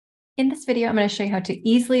In this video, I'm going to show you how to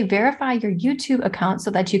easily verify your YouTube account so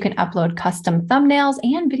that you can upload custom thumbnails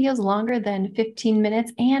and videos longer than 15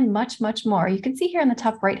 minutes and much, much more. You can see here on the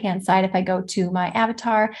top right-hand side, if I go to my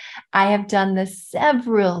avatar, I have done this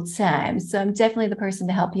several times. So I'm definitely the person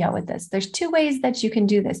to help you out with this. There's two ways that you can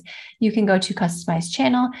do this. You can go to customize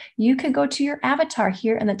channel. You could go to your avatar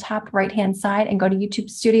here in the top right-hand side and go to YouTube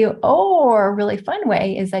Studio. Or a really fun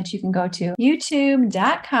way is that you can go to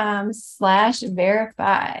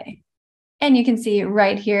youtube.com/verify. And you can see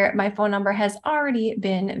right here, my phone number has already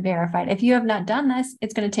been verified. If you have not done this,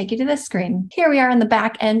 it's going to take you to this screen. Here we are in the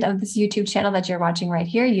back end of this YouTube channel that you're watching right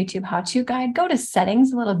here, YouTube How-To Guide. Go to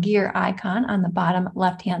Settings, a little gear icon on the bottom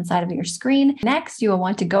left-hand side of your screen. Next, you will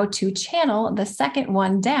want to go to Channel, the second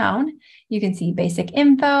one down. You can see Basic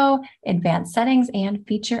Info, Advanced Settings, and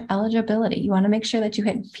Feature Eligibility. You want to make sure that you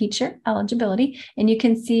hit Feature Eligibility, and you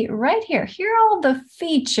can see right here, here are all the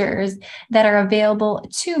features that are available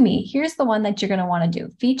to me. Here's the one that you're going to want to do,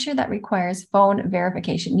 feature that requires phone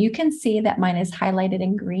verification. You can see that mine is highlighted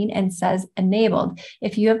in green and says enabled.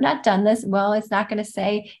 If you have not done this, well, it's not going to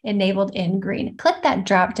say enabled in green. Click that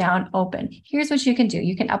drop down open. Here's what you can do.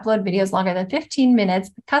 You can upload videos longer than 15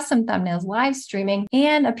 minutes, custom thumbnails, live streaming,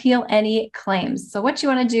 and appeal any claims. So what you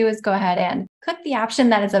want to do is go ahead and click the option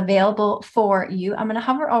that is available for you. I'm going to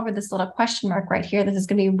hover over this little question mark right here. This is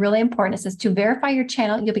going to be really important. It says to verify your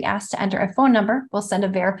channel, you'll be asked to enter a phone number. We'll send a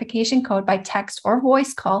verification code by text or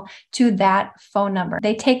voice call to that phone number.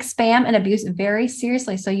 They take spam and abuse very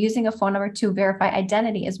seriously. So using a phone number to verify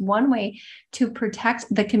identity is one way to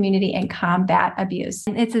protect the community and combat abuse.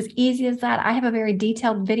 And it's as easy as that. I have a very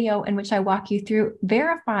detailed video in which I walk you through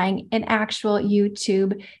verifying an actual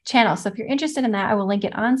YouTube channel. So if you're interested in that, I will link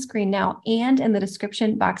it on screen now and in the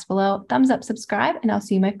description box below. Thumbs up, subscribe, and I'll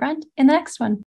see you, my friend, in the next one.